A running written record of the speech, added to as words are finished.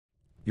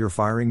You're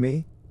firing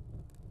me?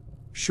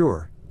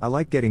 Sure, I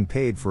like getting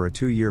paid for a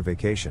 2-year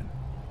vacation.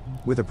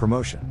 With a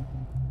promotion.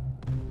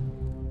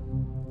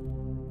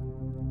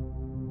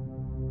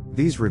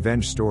 These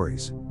revenge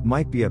stories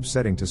might be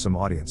upsetting to some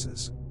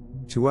audiences.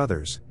 To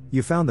others,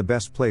 you found the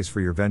best place for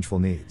your vengeful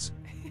needs.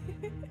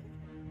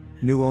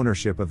 New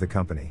ownership of the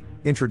company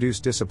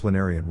introduced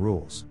disciplinarian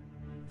rules.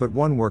 But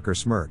one worker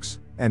smirks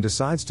and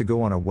decides to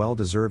go on a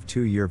well-deserved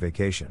 2-year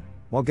vacation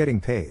while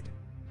getting paid.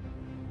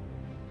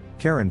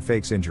 Karen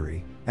fakes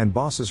injury and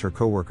bosses her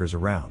coworkers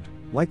around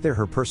like they're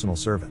her personal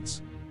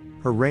servants.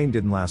 Her reign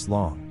didn't last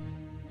long.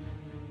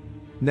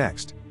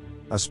 Next,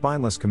 a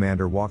spineless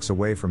commander walks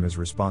away from his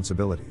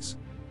responsibilities.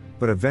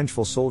 But a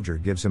vengeful soldier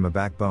gives him a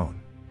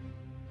backbone.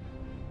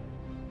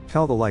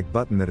 Tell the like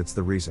button that it's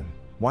the reason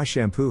why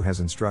shampoo has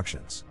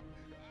instructions.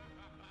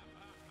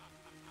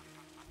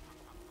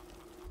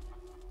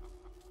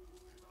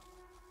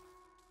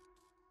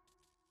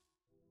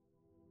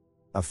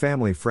 A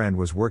family friend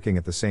was working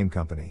at the same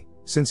company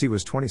since he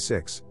was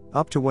 26,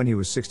 up to when he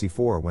was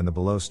 64 when the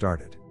below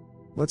started.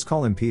 Let's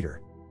call him Peter.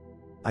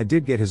 I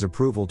did get his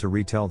approval to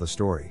retell the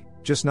story,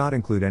 just not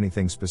include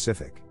anything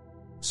specific.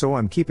 So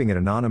I'm keeping it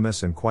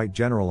anonymous and quite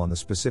general on the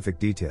specific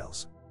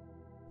details.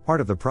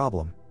 Part of the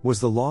problem was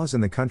the laws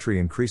in the country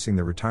increasing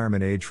the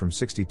retirement age from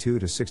 62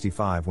 to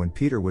 65 when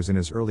Peter was in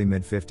his early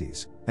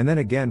mid-50s, and then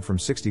again from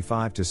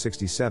 65 to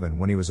 67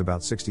 when he was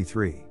about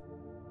 63.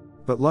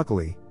 But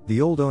luckily, the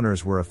old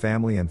owners were a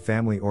family and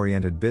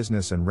family-oriented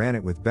business and ran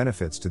it with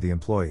benefits to the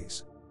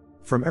employees.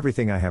 From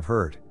everything I have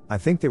heard, I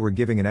think they were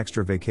giving an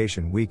extra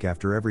vacation week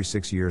after every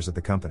 6 years at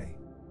the company.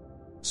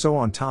 So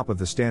on top of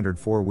the standard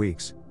 4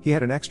 weeks, he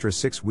had an extra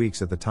 6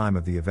 weeks at the time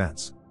of the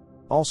events.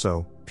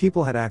 Also,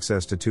 people had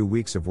access to 2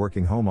 weeks of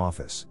working home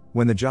office,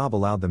 when the job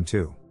allowed them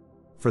to.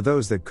 For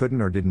those that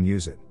couldn't or didn't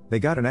use it, they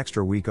got an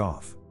extra week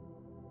off.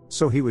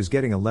 So he was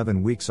getting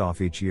 11 weeks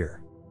off each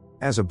year.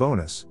 As a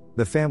bonus,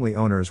 the family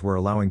owners were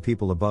allowing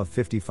people above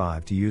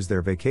 55 to use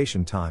their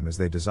vacation time as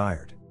they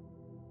desired.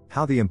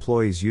 How the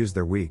employees used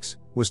their weeks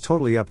was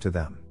totally up to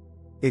them.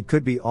 It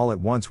could be all at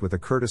once with a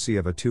courtesy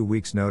of a 2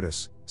 weeks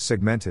notice,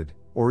 segmented,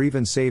 or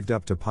even saved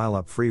up to pile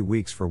up free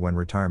weeks for when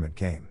retirement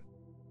came.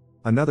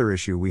 Another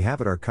issue we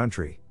have at our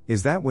country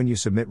is that when you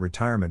submit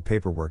retirement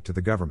paperwork to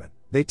the government,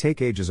 they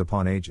take ages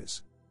upon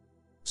ages.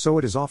 So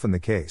it is often the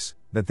case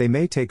that they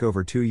may take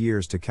over 2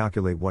 years to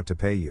calculate what to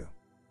pay you.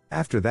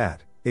 After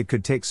that, it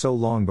could take so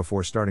long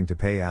before starting to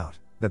pay out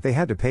that they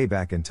had to pay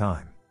back in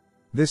time.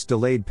 This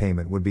delayed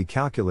payment would be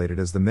calculated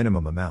as the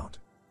minimum amount.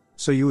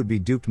 So you would be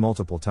duped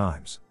multiple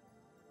times.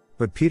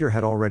 But Peter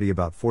had already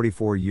about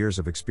 44 years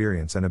of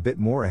experience and a bit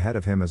more ahead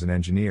of him as an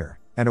engineer,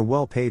 and a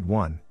well-paid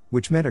one,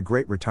 which meant a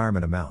great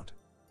retirement amount.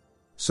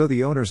 So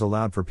the owners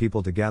allowed for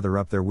people to gather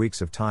up their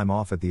weeks of time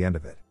off at the end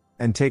of it,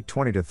 and take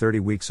 20 to 30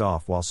 weeks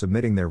off while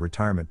submitting their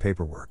retirement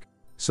paperwork.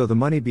 So the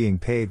money being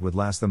paid would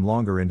last them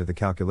longer into the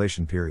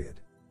calculation period.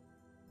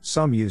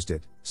 Some used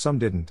it, some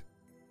didn't.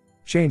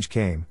 Change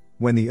came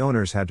when the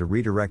owners had to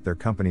redirect their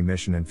company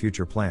mission and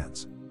future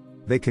plans.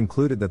 They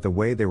concluded that the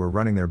way they were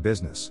running their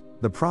business,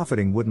 the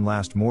profiting wouldn't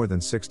last more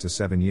than 6 to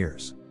 7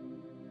 years.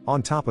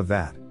 On top of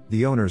that,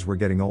 the owners were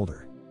getting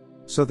older.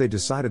 So they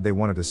decided they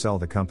wanted to sell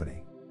the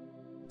company.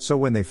 So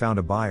when they found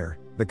a buyer,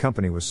 the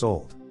company was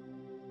sold.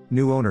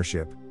 New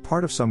ownership,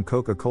 part of some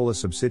Coca-Cola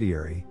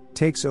subsidiary,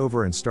 takes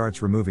over and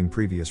starts removing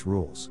previous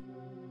rules.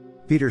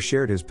 Peter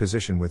shared his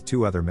position with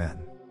 2 other men.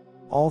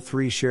 All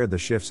 3 shared the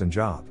shifts and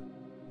job.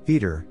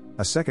 Peter,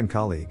 a second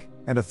colleague,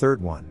 and a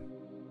third one.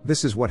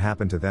 This is what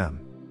happened to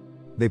them.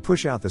 They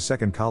push out the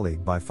second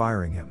colleague by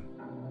firing him.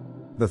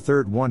 The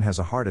third one has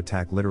a heart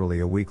attack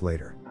literally a week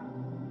later.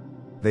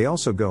 They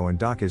also go and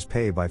dock his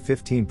pay by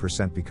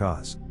 15%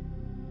 because,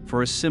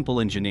 for a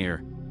simple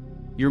engineer,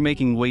 you're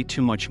making way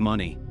too much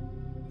money.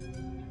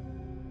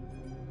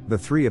 The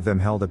 3 of them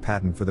held a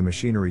patent for the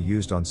machinery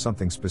used on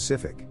something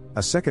specific,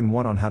 a second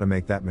one on how to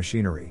make that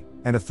machinery,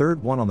 and a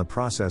third one on the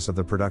process of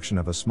the production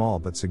of a small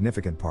but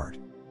significant part.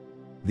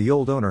 The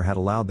old owner had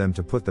allowed them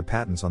to put the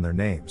patents on their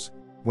names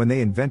when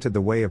they invented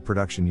the way of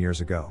production years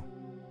ago.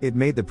 It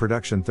made the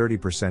production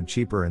 30%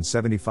 cheaper and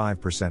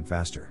 75%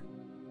 faster.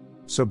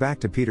 So back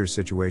to Peter's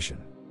situation.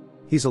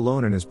 He's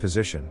alone in his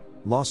position,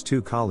 lost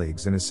 2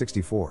 colleagues and is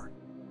 64.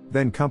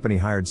 Then company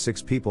hired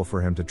 6 people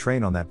for him to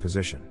train on that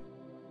position.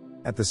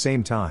 At the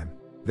same time,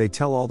 they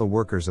tell all the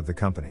workers of the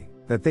company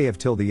that they have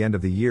till the end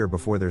of the year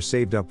before their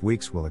saved up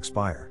weeks will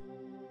expire.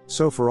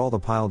 So for all the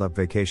piled up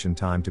vacation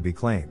time to be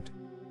claimed.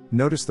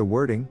 Notice the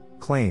wording,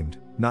 claimed,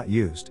 not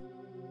used.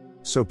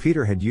 So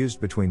Peter had used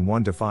between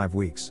 1 to 5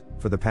 weeks,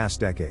 for the past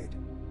decade.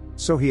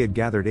 So he had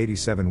gathered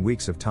 87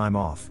 weeks of time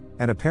off,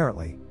 and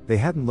apparently, they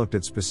hadn't looked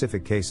at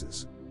specific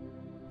cases.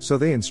 So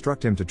they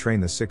instruct him to train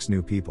the 6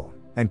 new people,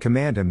 and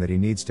command him that he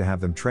needs to have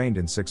them trained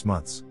in 6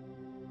 months.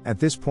 At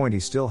this point he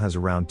still has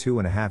around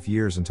 2.5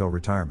 years until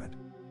retirement.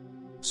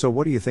 So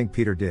what do you think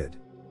Peter did?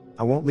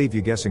 I won't leave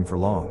you guessing for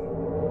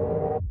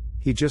long.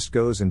 He just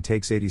goes and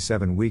takes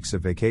 87 weeks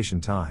of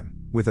vacation time,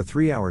 with a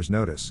 3 hours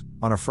notice,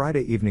 on a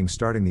Friday evening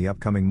starting the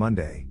upcoming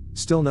Monday.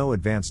 Still no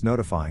advance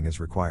notifying is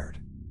required.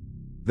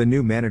 The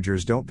new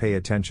managers don't pay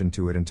attention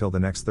to it until the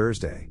next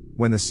Thursday,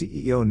 when the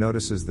CEO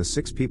notices the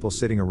 6 people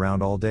sitting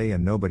around all day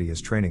and nobody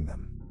is training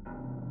them.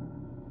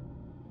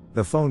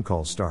 The phone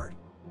calls start.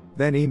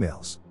 Then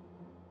emails.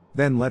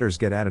 Then letters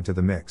get added to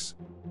the mix.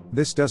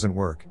 This doesn't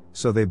work,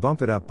 so they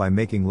bump it up by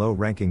making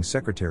low-ranking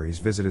secretaries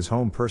visit his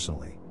home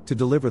personally, to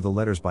deliver the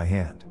letters by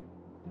hand.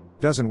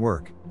 Doesn't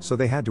work, so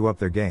they had to up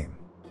their game.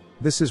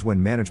 This is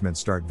when management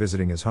start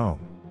visiting his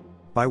home.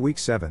 By week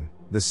 7,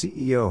 the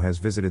CEO has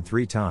visited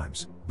 3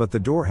 times, but the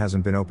door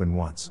hasn't been opened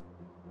once.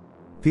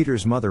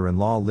 Peter's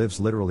mother-in-law lives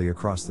literally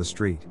across the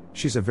street.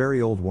 She's a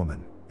very old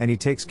woman, and he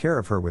takes care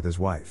of her with his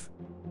wife.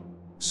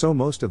 So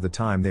most of the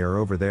time they are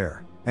over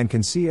there, and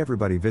can see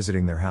everybody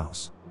visiting their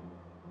house.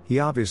 He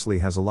obviously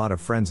has a lot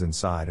of friends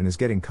inside and is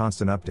getting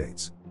constant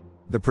updates.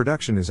 The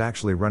production is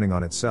actually running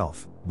on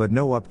itself, but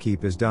no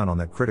upkeep is done on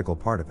that critical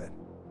part of it.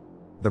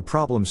 The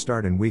problems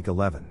start in week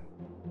 11.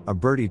 A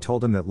birdie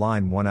told him that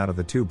line 1 out of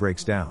the 2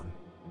 breaks down.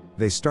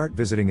 They start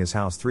visiting his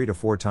house 3 to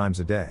 4 times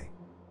a day.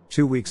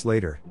 2 weeks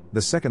later,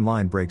 the second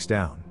line breaks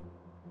down.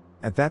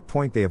 At that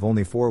point they have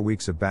only 4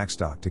 weeks of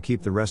backstock to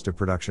keep the rest of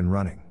production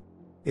running.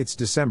 It's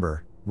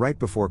December, right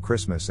before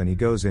Christmas, and he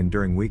goes in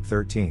during week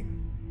 13.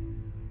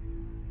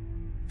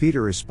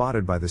 Peter is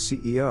spotted by the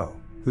CEO,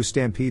 who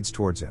stampedes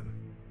towards him.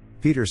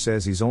 Peter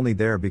says he's only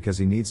there because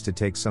he needs to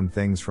take some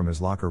things from his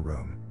locker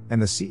room,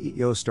 and the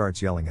CEO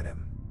starts yelling at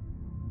him.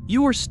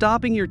 You are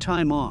stopping your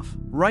time off,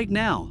 right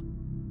now.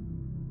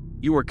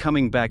 You are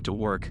coming back to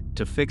work,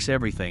 to fix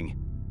everything.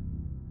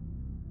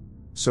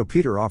 So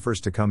Peter offers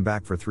to come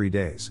back for 3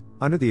 days,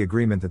 under the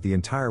agreement that the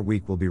entire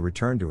week will be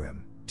returned to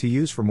him, to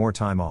use for more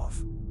time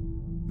off.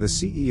 The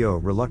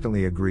CEO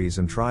reluctantly agrees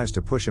and tries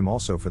to push him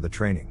also for the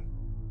training.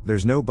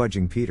 There's no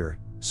budging Peter,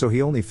 so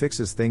he only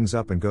fixes things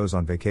up and goes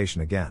on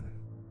vacation again.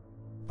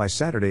 By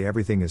Saturday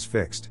everything is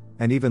fixed,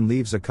 and even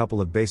leaves a couple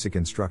of basic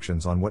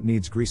instructions on what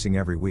needs greasing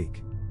every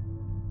week.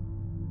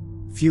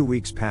 Few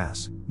weeks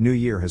pass, New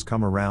Year has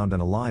come around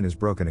and a line is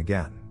broken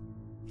again.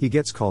 He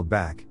gets called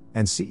back,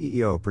 and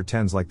CEO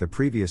pretends like the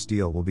previous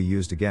deal will be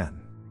used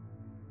again.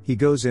 He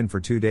goes in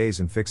for 2 days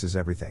and fixes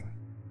everything.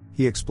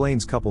 He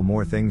explains couple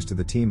more things to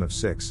the team of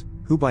 6,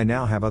 who by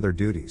now have other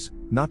duties,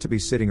 not to be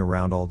sitting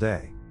around all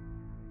day.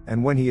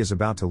 And when he is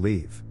about to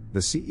leave, the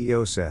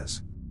CEO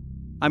says,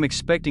 I'm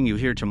expecting you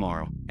here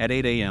tomorrow, at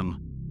 8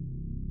 a.m.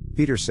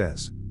 Peter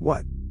says,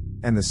 what?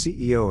 And the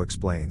CEO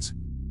explains,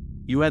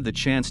 You had the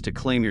chance to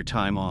claim your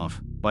time off,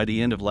 by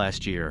the end of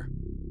last year.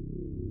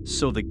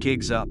 So the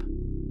gig's up.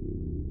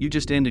 You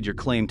just ended your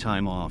claim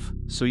time off,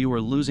 so you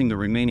are losing the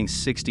remaining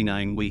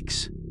 69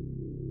 weeks.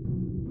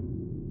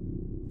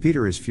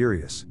 Peter is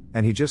furious,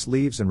 and he just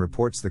leaves and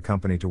reports the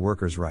company to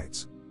workers'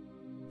 rights.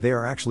 They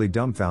are actually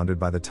dumbfounded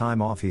by the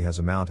time off he has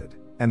amounted,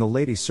 and the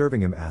lady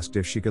serving him asked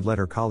if she could let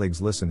her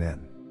colleagues listen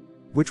in.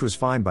 Which was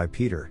fine by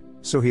Peter,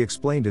 so he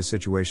explained his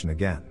situation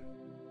again.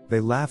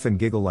 They laugh and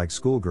giggle like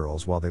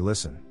schoolgirls while they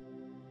listen.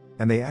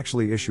 And they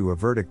actually issue a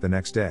verdict the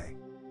next day.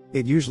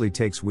 It usually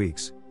takes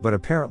weeks, but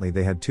apparently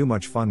they had too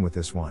much fun with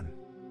this one.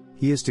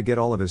 He is to get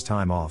all of his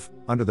time off,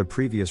 under the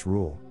previous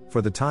rule,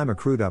 for the time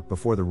accrued up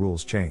before the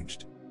rules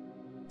changed.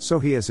 So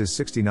he has his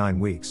 69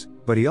 weeks,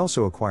 but he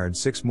also acquired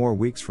 6 more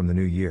weeks from the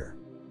new year.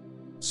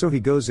 So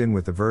he goes in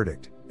with the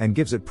verdict, and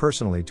gives it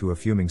personally to a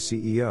fuming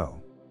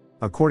CEO.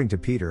 According to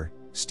Peter,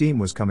 steam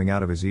was coming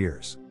out of his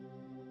ears.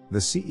 The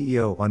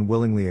CEO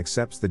unwillingly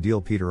accepts the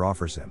deal Peter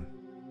offers him.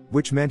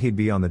 Which meant he'd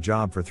be on the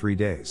job for 3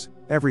 days,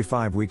 every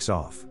 5 weeks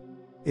off.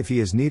 If he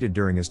is needed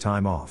during his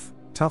time off,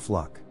 tough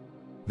luck.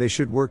 They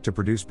should work to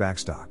produce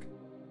backstock.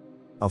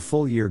 A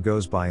full year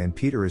goes by and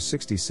Peter is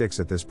 66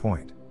 at this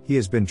point. He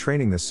has been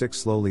training the 6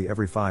 slowly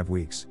every 5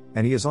 weeks,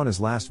 and he is on his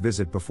last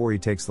visit before he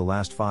takes the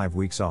last 5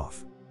 weeks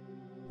off.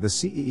 The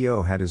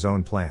CEO had his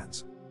own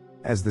plans,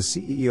 as the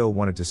CEO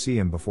wanted to see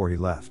him before he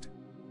left.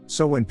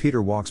 So when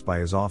Peter walks by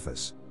his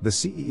office, the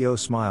CEO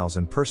smiles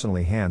and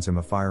personally hands him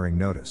a firing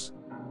notice.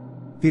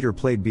 Peter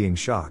played being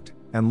shocked,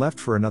 and left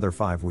for another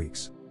 5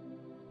 weeks.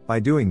 By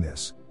doing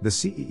this, the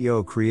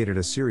CEO created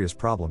a serious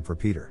problem for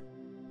Peter.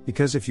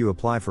 Because if you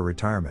apply for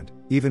retirement,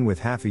 even with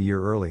half a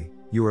year early,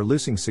 you are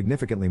losing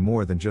significantly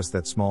more than just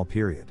that small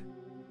period.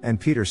 And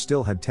Peter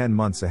still had 10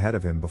 months ahead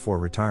of him before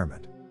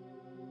retirement.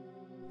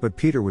 But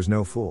Peter was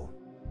no fool.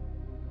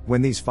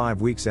 When these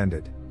 5 weeks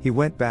ended, he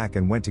went back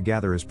and went to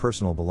gather his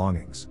personal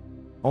belongings.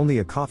 Only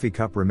a coffee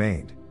cup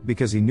remained,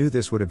 because he knew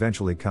this would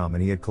eventually come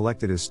and he had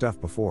collected his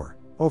stuff before,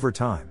 over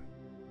time.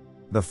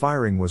 The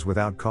firing was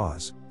without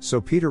cause,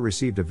 so Peter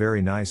received a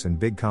very nice and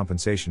big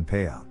compensation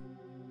payout.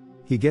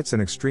 He gets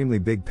an extremely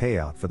big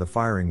payout for the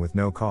firing with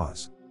no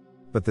cause.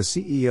 But the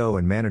CEO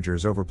and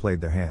managers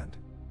overplayed their hand.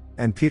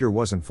 And Peter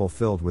wasn't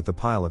fulfilled with the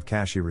pile of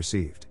cash he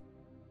received.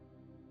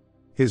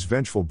 His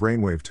vengeful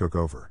brainwave took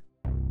over.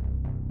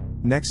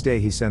 Next day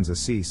he sends a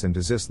cease and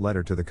desist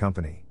letter to the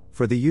company,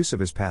 for the use of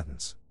his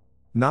patents.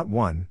 Not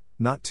 1,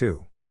 not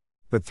 2.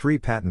 But 3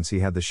 patents he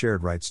had the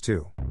shared rights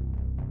to.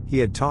 He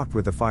had talked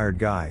with the fired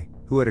guy,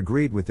 who had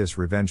agreed with this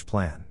revenge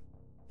plan.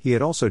 He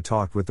had also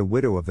talked with the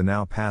widow of the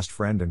now past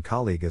friend and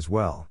colleague as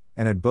well,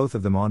 and had both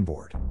of them on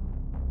board.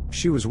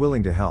 She was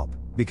willing to help,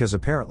 because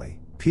apparently,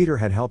 Peter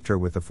had helped her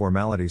with the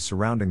formalities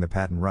surrounding the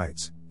patent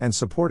rights, and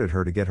supported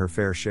her to get her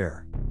fair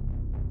share.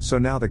 So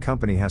now the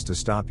company has to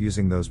stop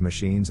using those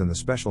machines and the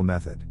special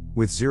method,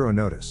 with zero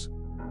notice.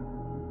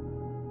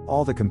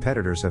 All the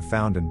competitors have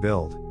found and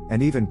built,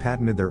 and even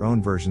patented their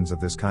own versions of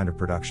this kind of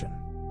production.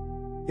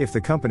 If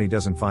the company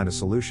doesn't find a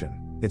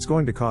solution, it's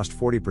going to cost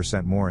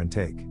 40% more and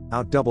take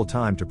out double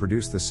time to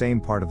produce the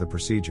same part of the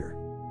procedure.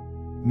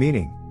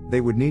 Meaning,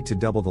 they would need to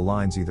double the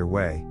lines either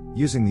way,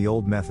 using the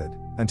old method,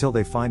 until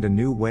they find a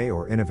new way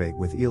or innovate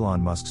with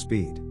Elon Musk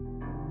speed.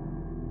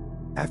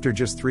 After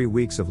just 3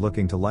 weeks of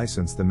looking to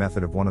license the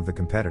method of one of the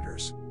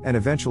competitors, and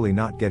eventually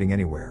not getting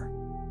anywhere,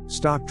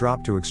 stock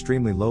dropped to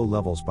extremely low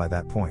levels by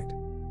that point.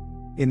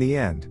 In the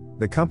end,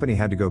 the company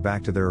had to go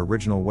back to their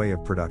original way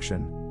of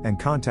production, and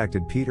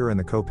contacted Peter and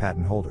the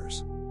co-patent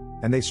holders.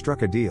 And they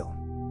struck a deal.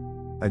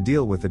 A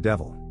deal with the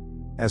devil.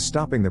 As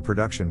stopping the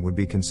production would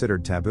be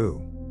considered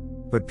taboo.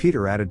 But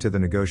Peter added to the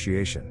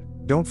negotiation,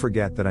 "Don't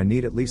forget that I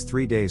need at least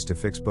 3 days to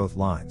fix both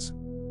lines.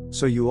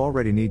 So you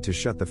already need to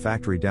shut the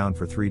factory down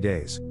for 3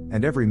 days,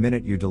 and every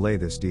minute you delay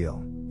this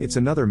deal, it's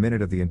another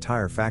minute of the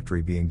entire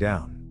factory being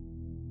down."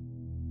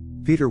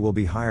 Peter will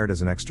be hired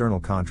as an external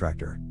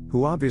contractor,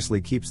 who obviously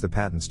keeps the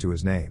patents to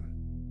his name.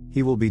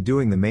 He will be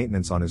doing the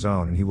maintenance on his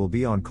own, and he will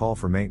be on call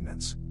for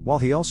maintenance, while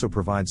he also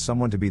provides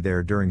someone to be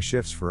there during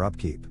shifts for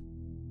upkeep.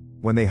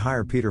 When they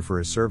hire Peter for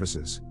his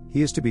services,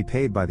 he is to be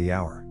paid by the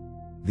hour.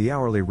 The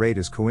hourly rate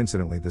is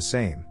coincidentally the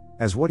same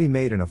as what he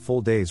made in a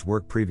full day's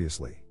work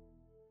previously.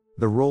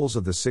 The roles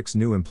of the 6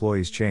 new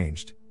employees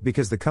changed,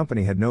 because the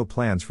company had no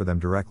plans for them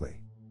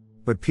directly.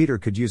 But Peter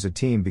could use a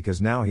team because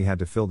now he had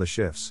to fill the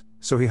shifts,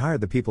 so he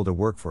hired the people to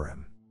work for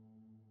him.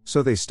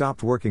 So they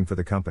stopped working for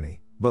the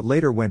company, but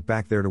later went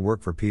back there to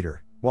work for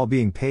Peter, while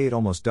being paid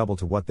almost double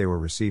to what they were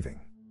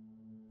receiving.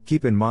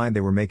 Keep in mind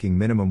they were making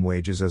minimum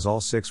wages as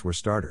all 6 were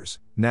starters.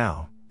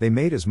 Now, they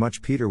made as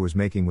much Peter was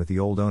making with the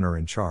old owner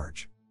in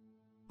charge.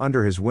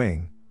 Under his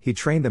wing, he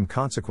trained them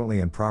consequently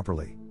and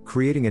properly,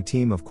 creating a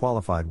team of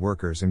qualified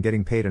workers and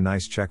getting paid a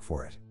nice check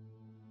for it.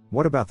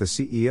 What about the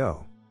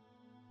CEO?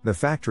 The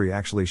factory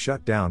actually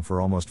shut down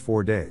for almost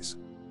 4 days.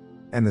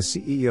 And the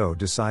CEO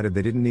decided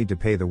they didn't need to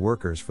pay the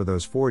workers for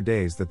those 4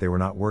 days that they were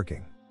not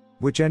working.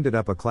 Which ended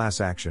up a class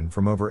action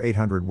from over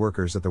 800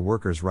 workers at the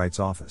Workers' Rights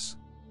Office.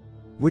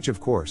 Which of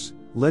course,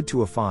 led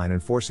to a fine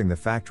and forcing the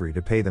factory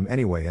to pay them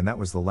anyway, and that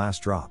was the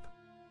last drop.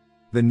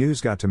 The news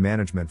got to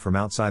management from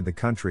outside the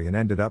country and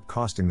ended up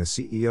costing the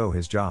CEO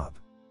his job.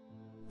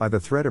 By the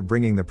threat of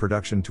bringing the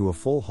production to a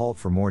full halt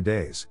for more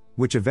days,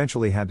 which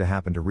eventually had to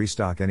happen to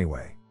restock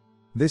anyway.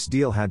 This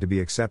deal had to be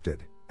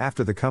accepted,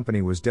 after the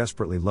company was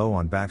desperately low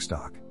on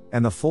backstock,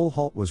 and the full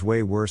halt was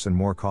way worse and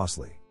more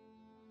costly.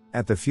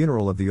 At the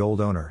funeral of the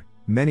old owner,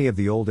 many of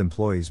the old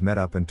employees met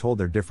up and told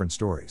their different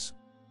stories.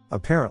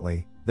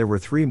 Apparently, there were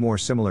 3 more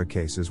similar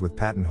cases with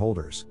patent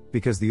holders,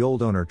 because the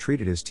old owner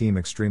treated his team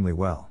extremely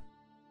well.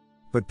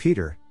 But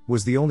Peter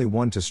was the only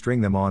one to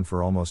string them on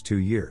for almost 2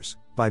 years,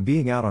 by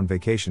being out on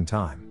vacation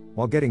time,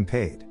 while getting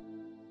paid.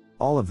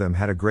 All of them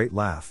had a great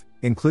laugh,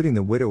 including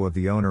the widow of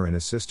the owner and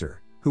his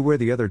sister, who were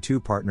the other 2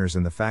 partners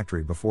in the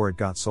factory before it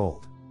got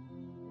sold.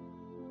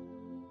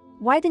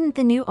 Why didn't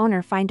the new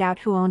owner find out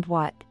who owned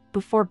what,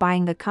 before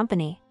buying the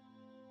company?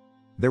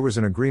 There was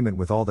an agreement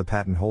with all the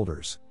patent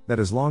holders, that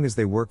as long as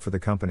they work for the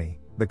company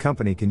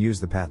can use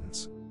the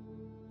patents.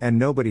 And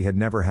nobody had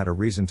never had a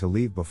reason to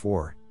leave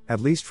before, at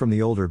least from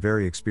the older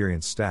very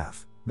experienced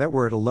staff, that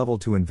were at a level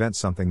to invent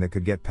something that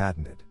could get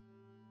patented.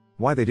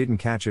 Why they didn't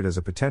catch it as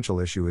a potential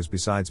issue is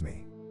besides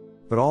me.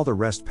 But all the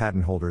rest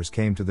patent holders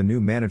came to the new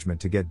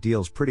management to get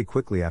deals pretty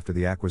quickly after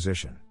the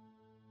acquisition.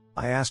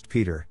 I asked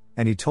Peter,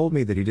 and he told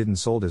me that he didn't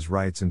sold his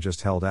rights and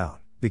just held out,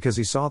 because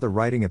he saw the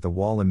writing at the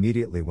wall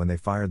immediately when they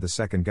fired the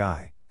second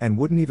guy, and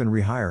wouldn't even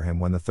rehire him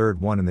when the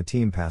third one in the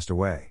team passed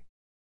away.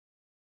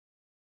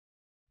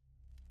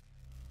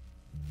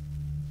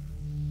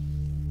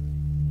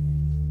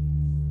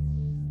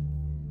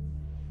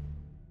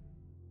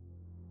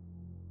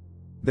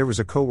 There was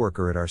a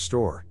coworker at our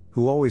store,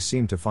 who always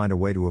seemed to find a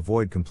way to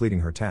avoid completing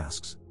her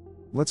tasks.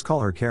 Let's call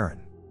her Karen.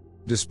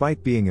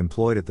 Despite being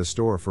employed at the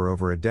store for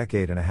over a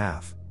decade and a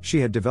half, she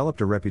had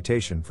developed a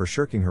reputation for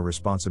shirking her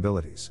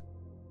responsibilities.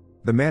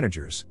 The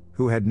managers,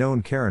 who had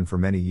known Karen for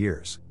many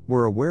years,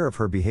 were aware of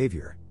her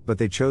behavior, but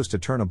they chose to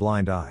turn a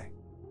blind eye.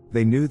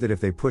 They knew that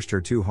if they pushed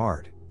her too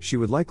hard, she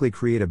would likely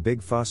create a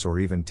big fuss or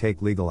even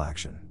take legal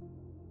action.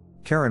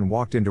 Karen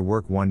walked into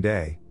work one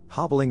day,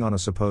 hobbling on a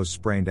supposed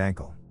sprained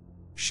ankle.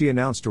 She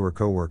announced to her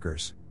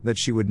coworkers that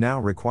she would now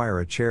require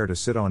a chair to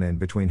sit on in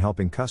between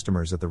helping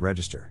customers at the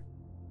register.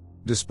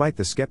 Despite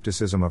the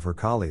skepticism of her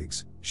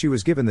colleagues, she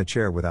was given the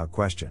chair without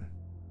question.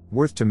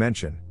 Worth to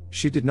mention,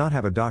 she did not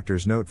have a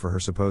doctor's note for her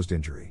supposed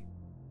injury.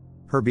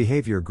 Her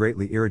behavior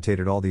greatly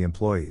irritated all the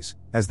employees,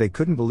 as they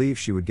couldn't believe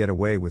she would get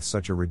away with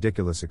such a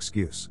ridiculous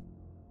excuse.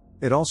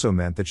 It also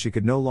meant that she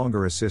could no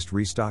longer assist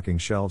restocking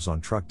shelves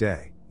on truck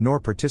day, nor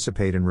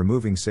participate in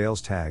removing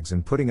sales tags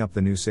and putting up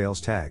the new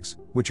sales tags,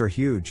 which are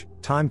huge,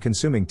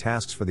 time-consuming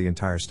tasks for the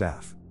entire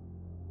staff.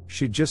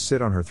 She'd just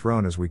sit on her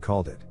throne, as we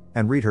called it,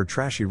 and read her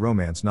trashy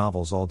romance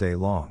novels all day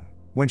long,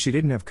 when she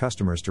didn't have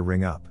customers to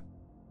ring up.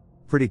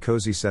 Pretty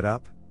cozy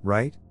setup,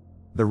 right?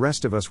 The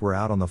rest of us were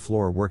out on the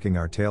floor working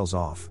our tails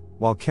off,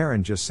 while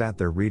Karen just sat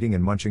there reading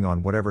and munching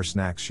on whatever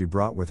snacks she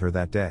brought with her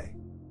that day.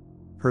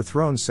 Her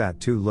throne sat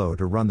too low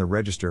to run the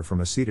register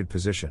from a seated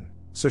position,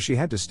 so she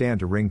had to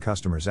stand to ring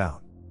customers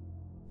out.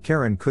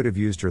 Karen could have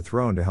used her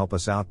throne to help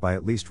us out by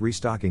at least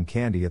restocking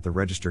candy at the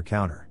register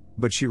counter,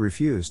 but she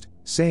refused,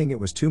 saying it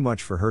was too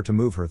much for her to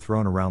move her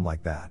throne around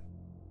like that.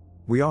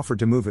 We offered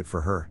to move it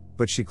for her,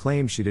 but she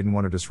claimed she didn't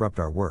want to disrupt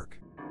our work.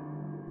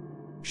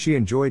 She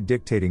enjoyed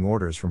dictating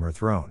orders from her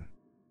throne.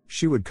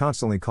 She would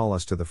constantly call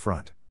us to the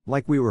front,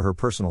 like we were her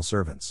personal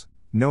servants,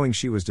 knowing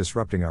she was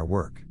disrupting our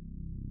work.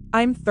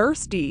 I'm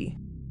thirsty.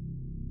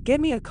 Get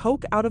me a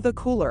Coke out of the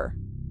cooler.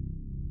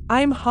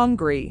 I'm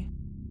hungry.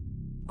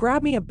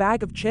 Grab me a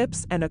bag of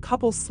chips and a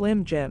couple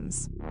Slim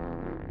Jims.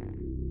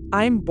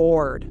 I'm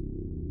bored.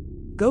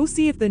 Go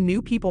see if the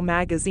New People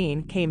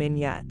magazine came in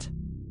yet.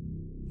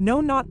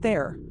 No, not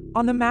there,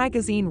 on the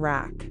magazine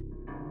rack.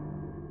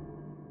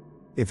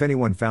 If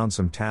anyone found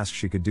some task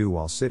she could do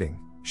while sitting,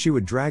 she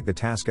would drag the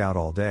task out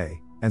all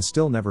day, and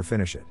still never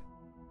finish it.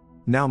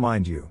 Now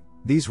mind you,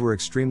 these were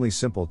extremely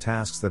simple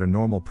tasks that a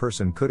normal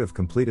person could have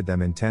completed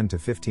them in 10 to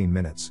 15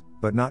 minutes,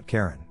 but not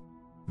Karen.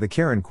 The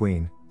Karen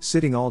Queen,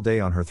 sitting all day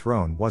on her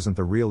throne, wasn't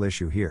the real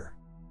issue here.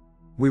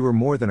 We were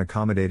more than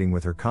accommodating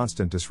with her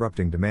constant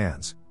disrupting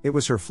demands, it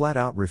was her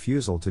flat-out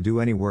refusal to do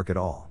any work at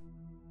all.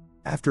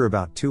 After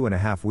about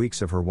 2.5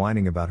 weeks of her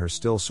whining about her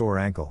still sore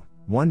ankle,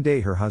 one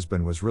day her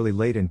husband was really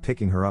late in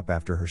picking her up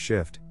after her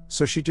shift,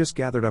 so she just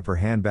gathered up her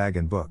handbag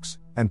and books,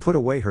 and put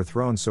away her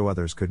throne so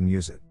others couldn't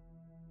use it.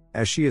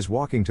 As she is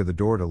walking to the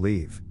door to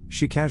leave,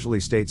 she casually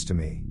states to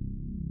me,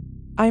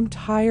 I'm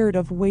tired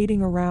of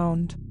waiting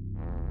around.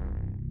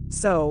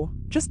 So,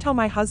 just tell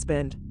my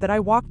husband that I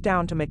walked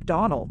down to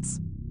McDonald's.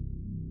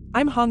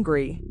 I'm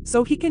hungry,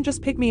 so he can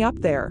just pick me up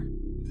there.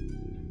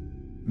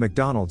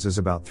 McDonald's is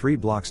about 3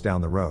 blocks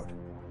down the road.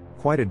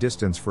 Quite a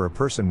distance for a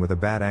person with a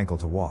bad ankle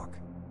to walk.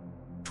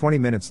 20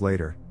 minutes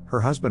later,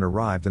 her husband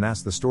arrived and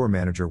asked the store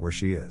manager where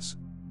she is.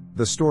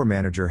 The store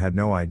manager had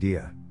no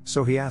idea,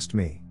 so he asked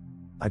me.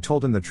 I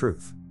told him the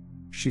truth.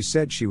 She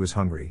said she was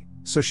hungry,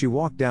 so she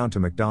walked down to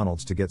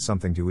McDonald's to get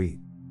something to eat.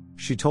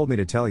 She told me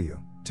to tell you,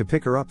 to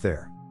pick her up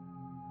there.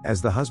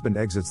 As the husband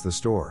exits the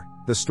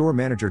store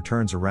manager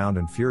turns around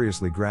and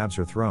furiously grabs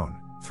her throne,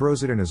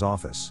 throws it in his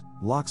office,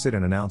 locks it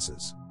and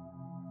announces,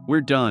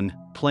 We're done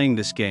playing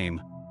this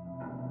game.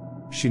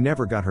 She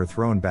never got her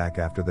throne back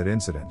after that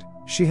incident.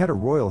 She had a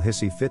royal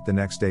hissy fit the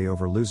next day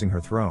over losing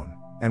her throne,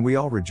 and we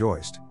all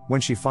rejoiced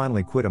when she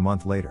finally quit a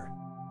month later.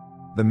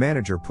 The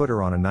manager put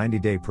her on a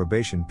 90-day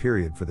probation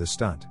period for this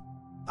stunt.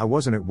 I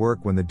wasn't at work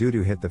when the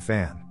doo-doo hit the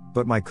fan,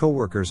 but my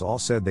coworkers all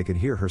said they could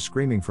hear her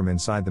screaming from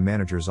inside the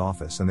manager's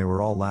office and they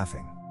were all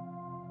laughing.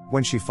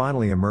 When she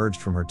finally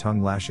emerged from her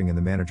tongue lashing in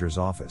the manager's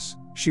office,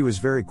 she was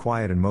very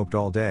quiet and moped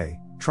all day,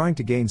 trying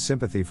to gain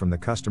sympathy from the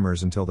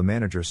customers until the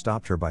manager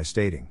stopped her by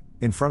stating,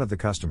 in front of the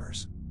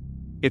customers,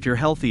 If you're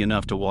healthy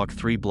enough to walk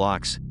 3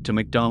 blocks to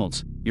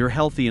McDonald's, you're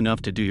healthy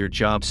enough to do your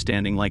job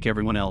standing like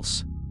everyone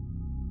else.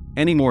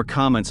 Any more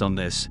comments on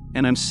this,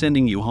 and I'm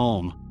sending you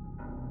home.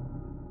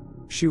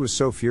 She was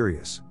so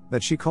furious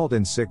that she called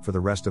in sick for the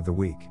rest of the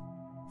week.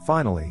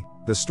 Finally,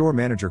 the store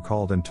manager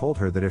called and told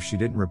her that if she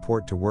didn't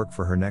report to work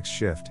for her next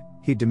shift,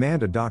 he'd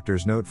demand a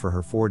doctor's note for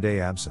her 4-day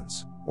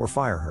absence, or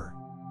fire her.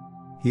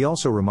 He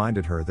also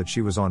reminded her that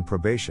she was on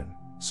probation,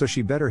 so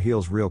she better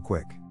heals real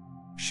quick.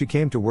 She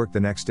came to work the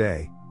next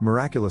day,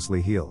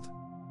 miraculously healed.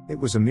 It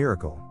was a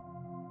miracle.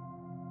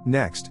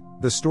 Next,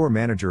 the store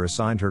manager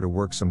assigned her to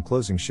work some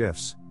closing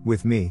shifts,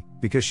 with me,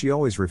 because she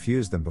always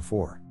refused them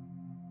before.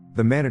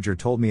 The manager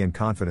told me in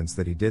confidence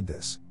that he did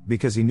this,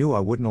 because he knew I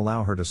wouldn't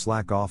allow her to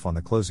slack off on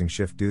the closing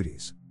shift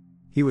duties.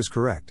 He was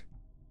correct.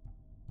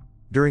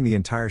 During the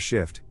entire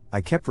shift,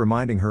 I kept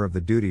reminding her of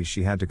the duties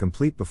she had to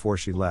complete before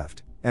she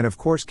left, and of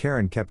course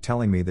Karen kept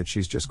telling me that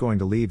she's just going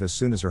to leave as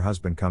soon as her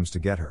husband comes to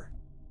get her.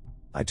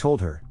 I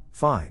told her,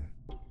 fine.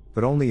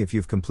 But only if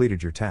you've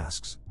completed your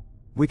tasks.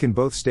 We can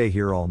both stay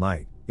here all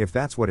night, if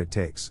that's what it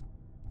takes.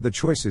 The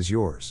choice is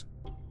yours.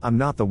 I'm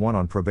not the one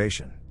on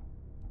probation.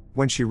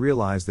 When she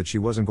realized that she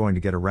wasn't going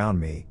to get around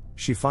me,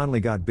 she finally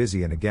got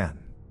busy and again.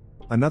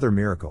 Another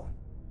miracle.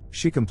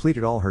 She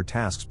completed all her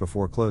tasks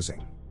before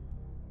closing.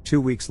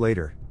 2 weeks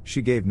later,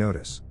 she gave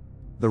notice.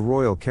 The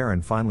royal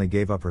Karen finally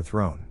gave up her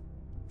throne.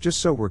 Just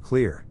so we're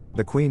clear,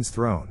 the Queen's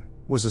throne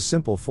was a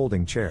simple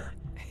folding chair.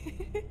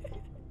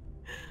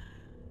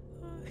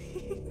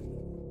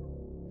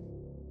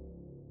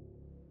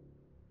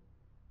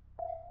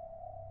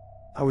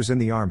 I was in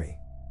the army.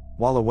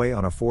 While away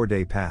on a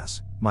 4-day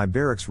pass, my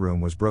barracks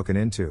room was broken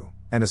into,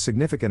 and a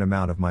significant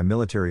amount of my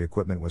military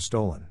equipment was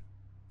stolen.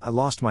 I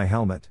lost my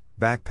helmet,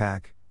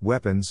 backpack,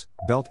 weapons,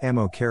 belt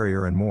ammo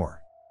carrier and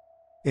more.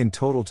 In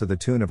total to the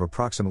tune of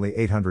approximately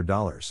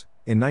 $800,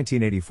 in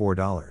 1984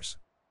 dollars.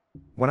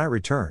 When I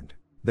returned,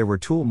 there were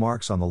tool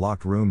marks on the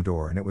locked room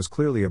door and it was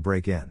clearly a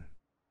break-in.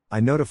 I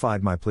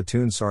notified my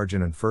platoon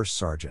sergeant and first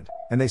sergeant,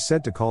 and they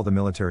said to call the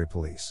military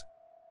police.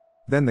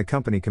 Then the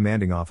company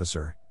commanding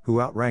officer,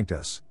 who outranked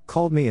us,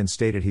 called me and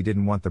stated he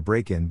didn't want the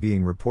break-in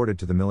being reported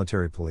to the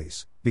military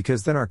police,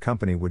 because then our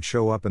company would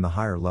show up in the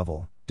higher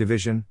level,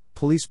 division,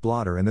 police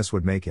blotter, and this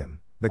would make him,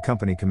 the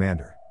company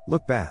commander,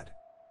 look bad.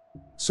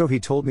 So he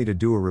told me to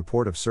do a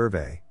report of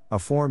survey, a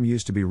form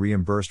used to be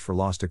reimbursed for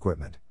lost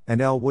equipment, and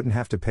L wouldn't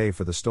have to pay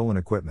for the stolen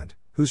equipment,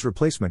 whose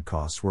replacement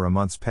costs were a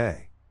month's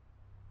pay.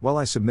 Well,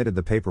 I submitted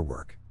the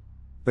paperwork.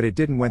 But it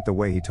didn't went the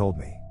way he told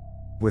me.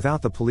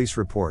 Without the police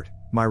report,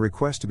 my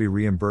request to be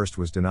reimbursed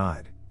was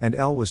denied, and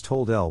L was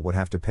told L would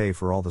have to pay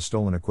for all the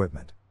stolen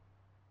equipment.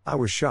 I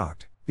was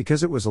shocked,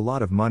 because it was a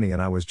lot of money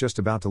and I was just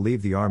about to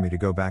leave the army to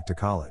go back to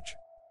college.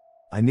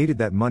 I needed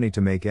that money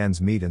to make ends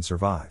meet and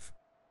survive.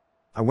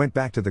 I went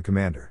back to the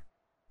commander.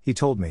 He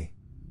told me,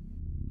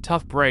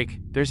 "Tough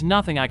break, there's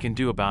nothing I can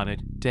do about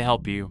it, to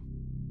help you."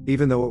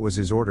 Even though it was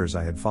his orders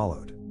I had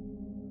followed.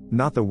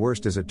 Not the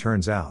worst as it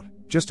turns out,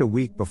 just a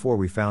week before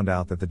we found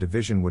out that the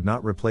division would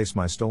not replace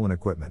my stolen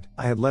equipment,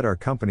 I had led our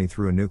company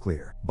through a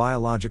nuclear,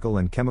 biological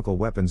and chemical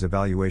weapons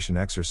evaluation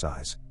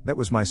exercise. That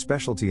was my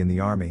specialty in the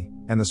army,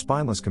 and the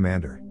spineless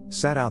commander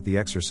sat out the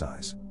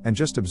exercise and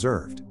just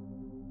observed.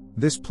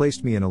 This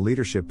placed me in a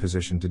leadership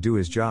position to do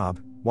his job,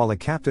 while a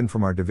captain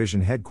from our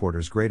division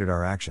headquarters graded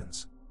our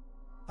actions.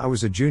 I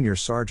was a junior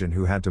sergeant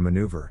who had to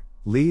maneuver,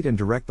 lead and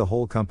direct the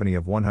whole company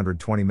of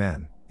 120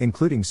 men,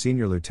 including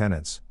senior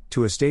lieutenants,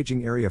 to a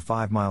staging area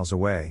 5 miles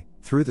away,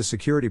 through the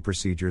security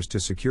procedures to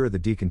secure the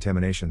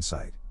decontamination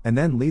site, and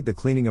then lead the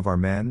cleaning of our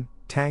men,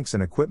 tanks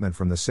and equipment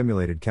from the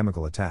simulated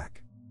chemical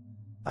attack.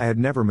 I had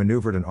never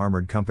maneuvered an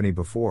armored company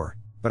before,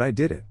 but I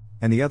did it,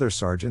 and the other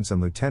sergeants and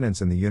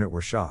lieutenants in the unit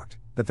were shocked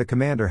that the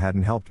commander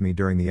hadn't helped me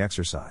during the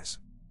exercise.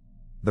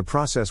 The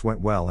process went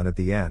well, and at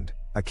the end,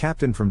 a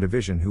captain from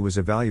division who was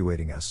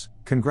evaluating us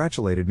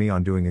congratulated me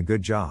on doing a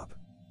good job.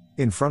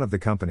 In front of the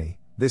company,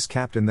 this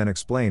captain then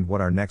explained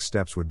what our next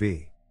steps would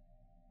be.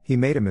 He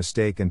made a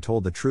mistake and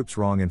told the troops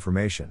wrong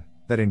information,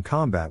 that in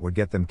combat would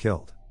get them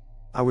killed.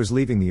 I was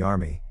leaving the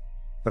army,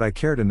 but I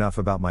cared enough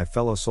about my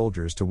fellow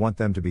soldiers to want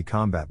them to be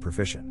combat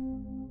proficient.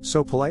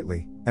 So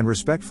politely, and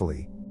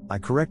respectfully, I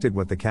corrected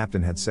what the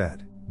captain had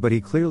said, but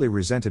he clearly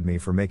resented me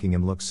for making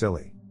him look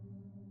silly.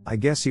 I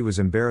guess he was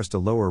embarrassed a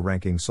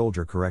lower-ranking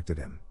soldier corrected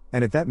him,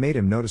 and that made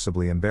him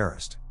noticeably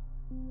embarrassed.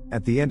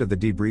 At the end of the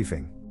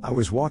debriefing, I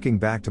was walking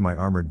back to my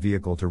armored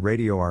vehicle to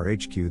radio our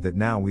HQ that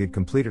now we had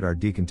completed our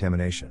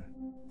decontamination,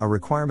 a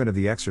requirement of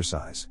the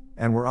exercise,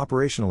 and were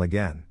operational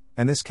again,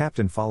 and this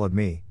captain followed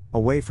me,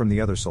 away from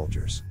the other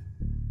soldiers.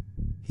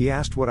 He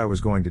asked what I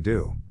was going to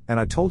do, and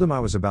I told him I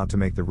was about to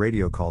make the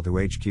radio call to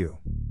HQ.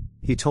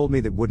 He told me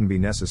that wouldn't be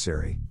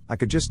necessary, I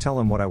could just tell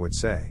him what I would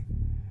say.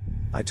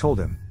 I told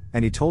him,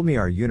 and he told me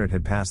our unit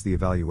had passed the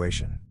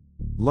evaluation.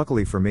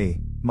 Luckily for me,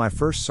 my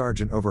first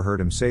sergeant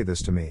overheard him say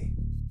this to me.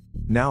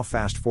 Now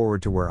fast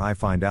forward to where I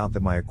find out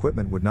that my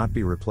equipment would not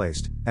be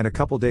replaced, and a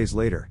couple days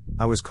later,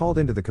 I was called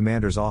into the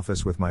commander's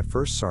office with my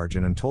first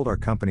sergeant and told our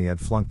company had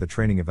flunked the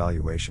training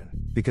evaluation,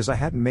 because I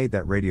hadn't made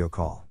that radio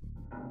call.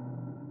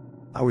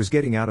 I was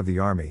getting out of the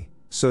army,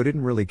 so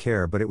didn't really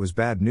care, but it was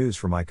bad news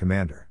for my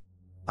commander.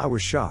 I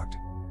was shocked.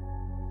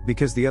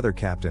 Because the other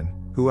captain,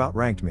 who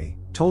outranked me,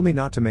 told me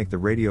not to make the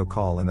radio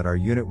call and that our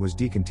unit was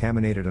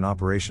decontaminated and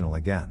operational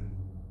again.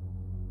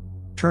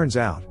 Turns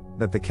out,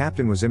 that the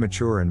captain was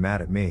immature and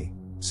mad at me,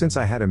 since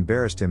I had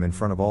embarrassed him in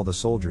front of all the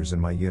soldiers in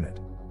my unit.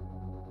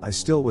 I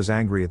still was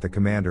angry at the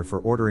commander for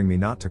ordering me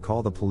not to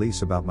call the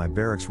police about my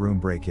barracks room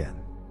break-in.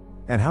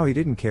 And how he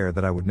didn't care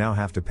that I would now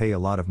have to pay a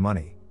lot of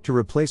money to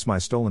replace my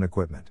stolen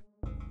equipment.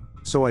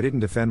 So I didn't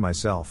defend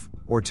myself,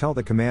 or tell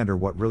the commander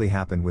what really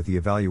happened with the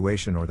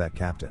evaluation or that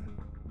captain.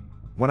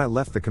 When I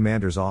left the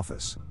commander's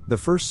office, the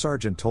first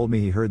sergeant told me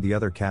he heard the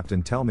other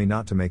captain tell me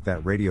not to make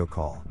that radio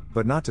call,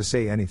 but not to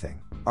say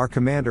anything. Our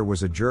commander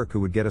was a jerk who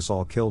would get us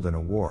all killed in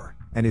a war,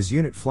 and his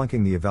unit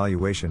flunking the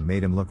evaluation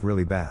made him look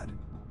really bad.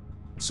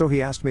 So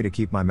he asked me to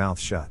keep my mouth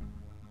shut.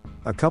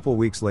 A couple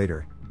weeks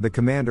later, the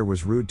commander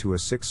was rude to a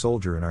sick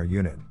soldier in our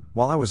unit,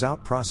 while I was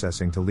out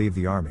processing to leave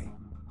the army.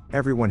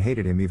 Everyone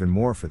hated him even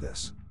more for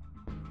this.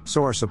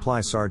 So our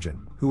supply sergeant,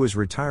 who was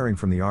retiring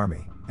from the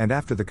army, and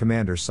after the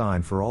commander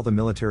signed for all the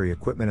military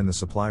equipment in the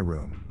supply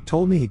room,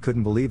 told me he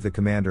couldn't believe the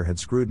commander had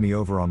screwed me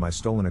over on my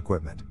stolen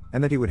equipment,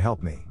 and that he would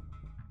help me.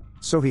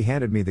 So he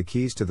handed me the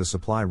keys to the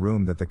supply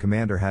room that the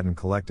commander hadn't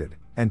collected,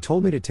 and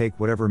told me to take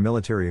whatever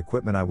military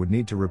equipment I would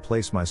need to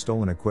replace my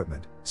stolen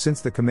equipment,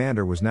 since the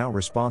commander was now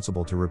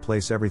responsible to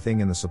replace everything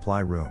in the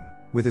supply room,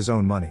 with his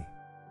own money.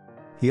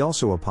 He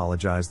also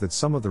apologized that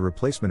some of the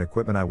replacement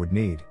equipment I would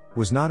need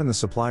was not in the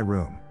supply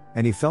room,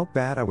 and he felt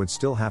bad I would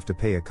still have to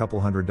pay a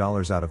couple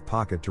 $100 out of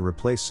pocket to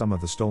replace some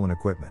of the stolen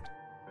equipment.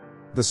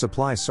 The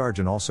supply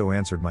sergeant also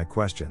answered my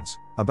questions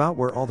about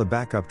where all the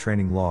backup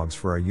training logs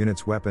for our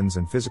unit's weapons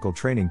and physical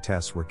training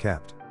tests were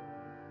kept.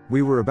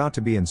 We were about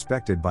to be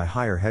inspected by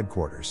higher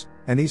headquarters,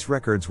 and these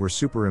records were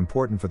super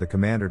important for the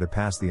commander to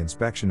pass the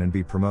inspection and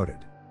be promoted.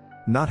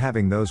 Not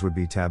having those would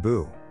be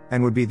taboo,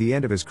 and would be the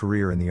end of his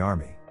career in the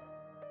army.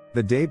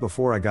 The day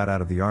before I got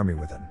out of the army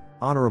with an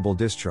honorable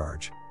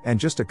discharge, and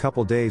just a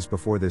couple days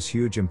before this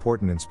huge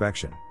important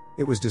inspection,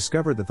 it was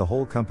discovered that the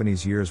whole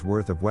company's year's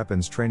worth of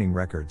weapons training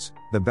records,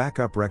 the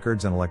backup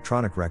records and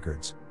electronic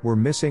records, were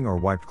missing or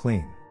wiped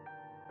clean.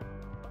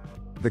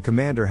 The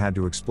commander had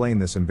to explain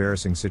this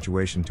embarrassing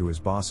situation to his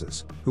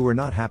bosses, who were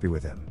not happy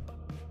with him.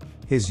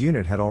 His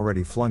unit had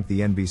already flunked the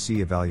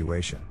NBC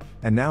evaluation,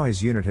 and now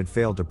his unit had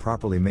failed to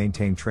properly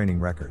maintain training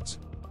records.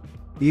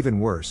 Even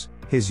worse,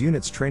 his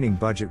unit's training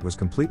budget was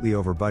completely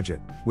over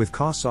budget, with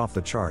costs off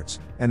the charts,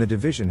 and the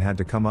division had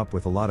to come up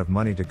with a lot of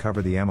money to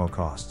cover the ammo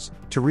costs,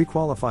 to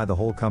requalify the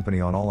whole company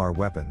on all our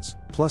weapons,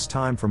 plus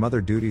time from other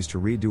duties to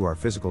redo our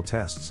physical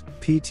tests,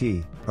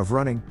 PT, of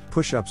running,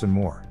 push-ups and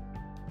more.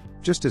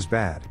 Just as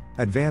bad,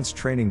 advanced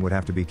training would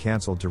have to be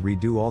cancelled to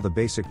redo all the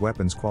basic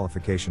weapons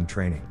qualification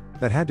training,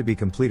 that had to be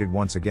completed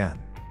once again.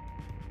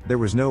 There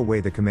was no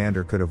way the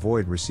commander could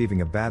avoid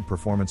receiving a bad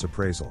performance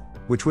appraisal,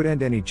 which would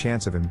end any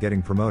chance of him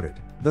getting promoted,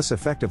 thus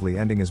effectively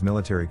ending his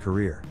military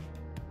career.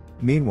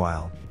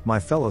 Meanwhile, my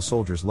fellow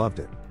soldiers loved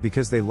it,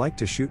 because they liked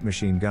to shoot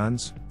machine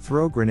guns,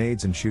 throw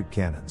grenades and shoot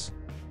cannons.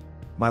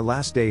 My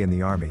last day in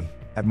the army,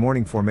 at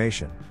morning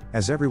formation,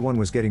 as everyone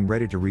was getting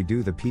ready to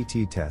redo the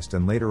PT test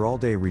and later all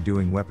day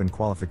redoing weapon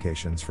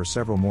qualifications for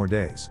several more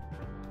days,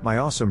 my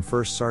awesome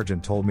first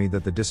sergeant told me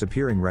that the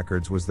disappearing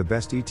records was the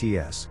best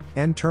ETS,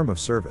 end term of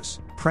service,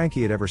 prank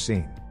he had ever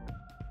seen.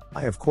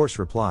 I of course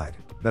replied,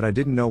 that I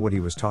didn't know what he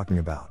was talking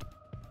about.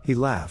 He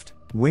laughed,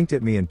 winked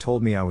at me and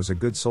told me I was a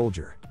good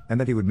soldier, and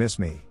that he would miss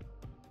me.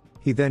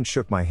 He then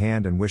shook my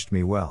hand and wished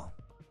me well.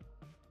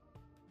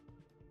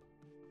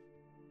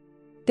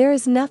 There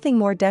is nothing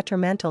more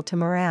detrimental to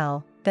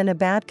morale than a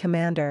bad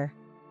commander.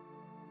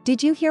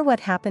 Did you hear what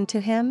happened to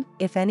him,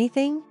 if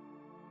anything?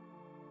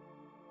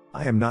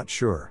 I am not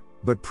sure,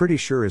 but pretty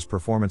sure his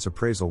performance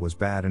appraisal was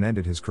bad and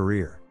ended his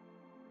career.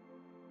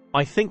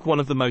 I think one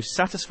of the most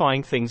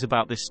satisfying things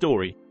about this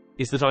story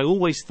is that I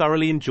always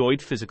thoroughly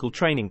enjoyed physical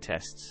training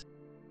tests.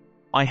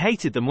 I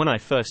hated them when I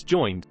first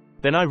joined,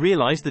 then I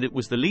realized that it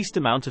was the least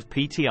amount of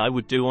PT I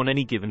would do on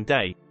any given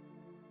day.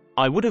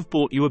 I would have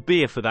bought you a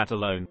beer for that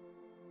alone.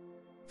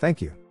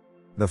 Thank you.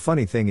 The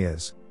funny thing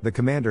is, the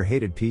commander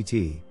hated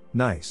PT,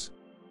 nice.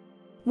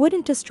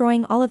 Wouldn't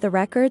destroying all of the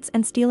records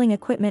and stealing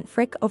equipment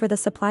frick over the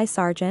supply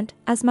sergeant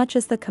as much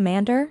as the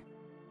commander?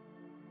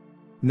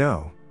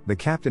 No, the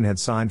captain had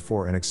signed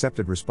for and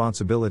accepted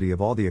responsibility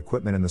of all the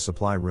equipment in the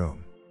supply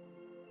room.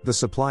 The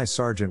supply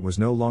sergeant was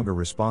no longer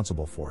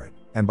responsible for it,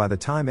 and by the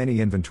time any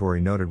inventory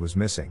noted was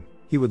missing,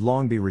 he would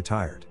long be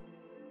retired.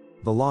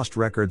 The lost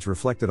records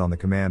reflected on the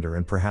commander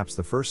and perhaps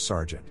the first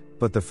sergeant,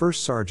 but the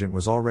first sergeant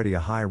was already a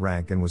high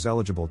rank and was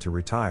eligible to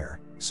retire,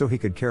 so he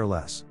could care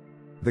less.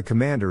 The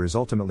commander is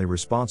ultimately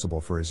responsible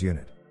for his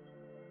unit.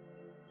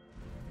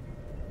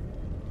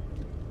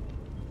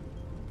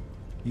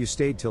 You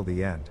stayed till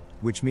the end,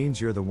 which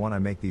means you're the one I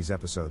make these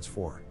episodes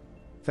for.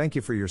 Thank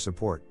you for your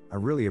support, I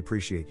really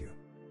appreciate you.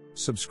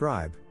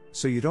 Subscribe,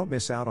 so you don't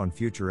miss out on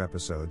future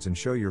episodes, and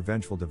show your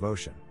vengeful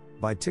devotion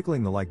by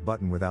tickling the like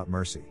button without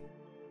mercy.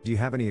 Do you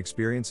have any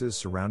experiences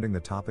surrounding the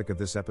topic of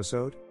this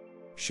episode?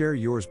 Share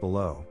yours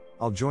below,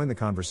 I'll join the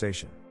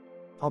conversation.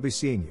 I'll be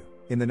seeing you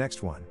in the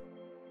next one.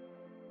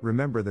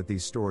 Remember that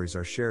these stories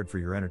are shared for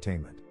your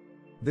entertainment.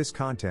 This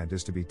content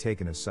is to be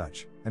taken as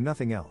such, and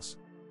nothing else.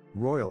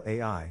 Royal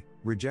A.I.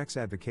 rejects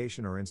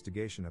advocation or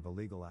instigation of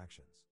illegal action.